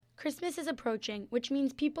Christmas is approaching, which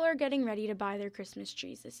means people are getting ready to buy their Christmas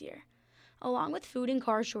trees this year. Along with food and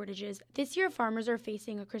car shortages, this year farmers are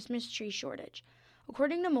facing a Christmas tree shortage.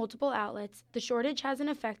 According to multiple outlets, the shortage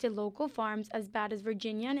hasn't affected local farms as bad as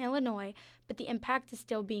Virginia and Illinois, but the impact is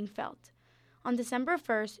still being felt. On December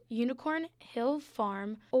 1st, Unicorn Hill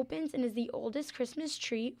Farm opens and is the oldest Christmas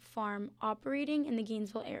tree farm operating in the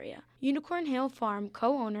Gainesville area. Unicorn Hill Farm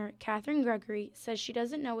co-owner Catherine Gregory says she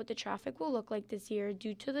doesn't know what the traffic will look like this year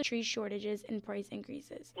due to the tree shortages and price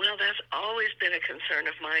increases. Well, that's always been a concern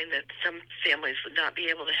of mine that some families would not be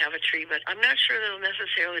able to have a tree, but I'm not sure that it'll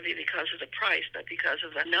necessarily be because of the price, but because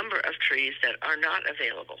of the number of trees that are not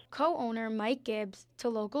available. Co-owner Mike Gibbs to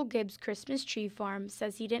local Gibbs Christmas Tree Farm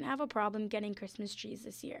says he didn't have a problem getting Christmas trees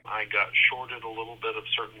this year. I got shorted a little bit of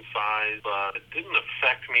certain size, but it didn't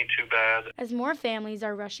affect me too bad. As more families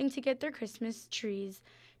are rushing to get their Christmas trees,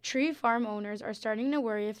 tree farm owners are starting to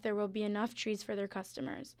worry if there will be enough trees for their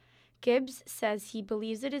customers. Gibbs says he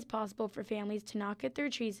believes it is possible for families to not get their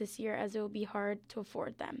trees this year as it will be hard to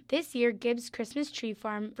afford them. This year, Gibbs Christmas Tree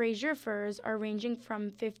Farm Fraser firs are ranging from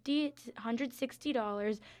 $50 to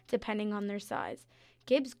 $160 depending on their size.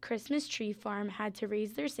 Gibbs Christmas Tree Farm had to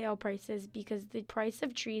raise their sale prices because the price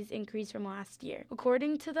of trees increased from last year.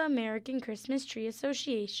 According to the American Christmas Tree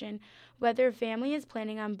Association, whether a family is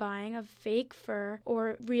planning on buying a fake fir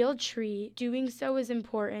or real tree, doing so is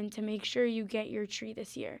important to make sure you get your tree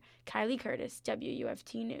this year. Kylie Curtis,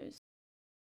 WUFT News.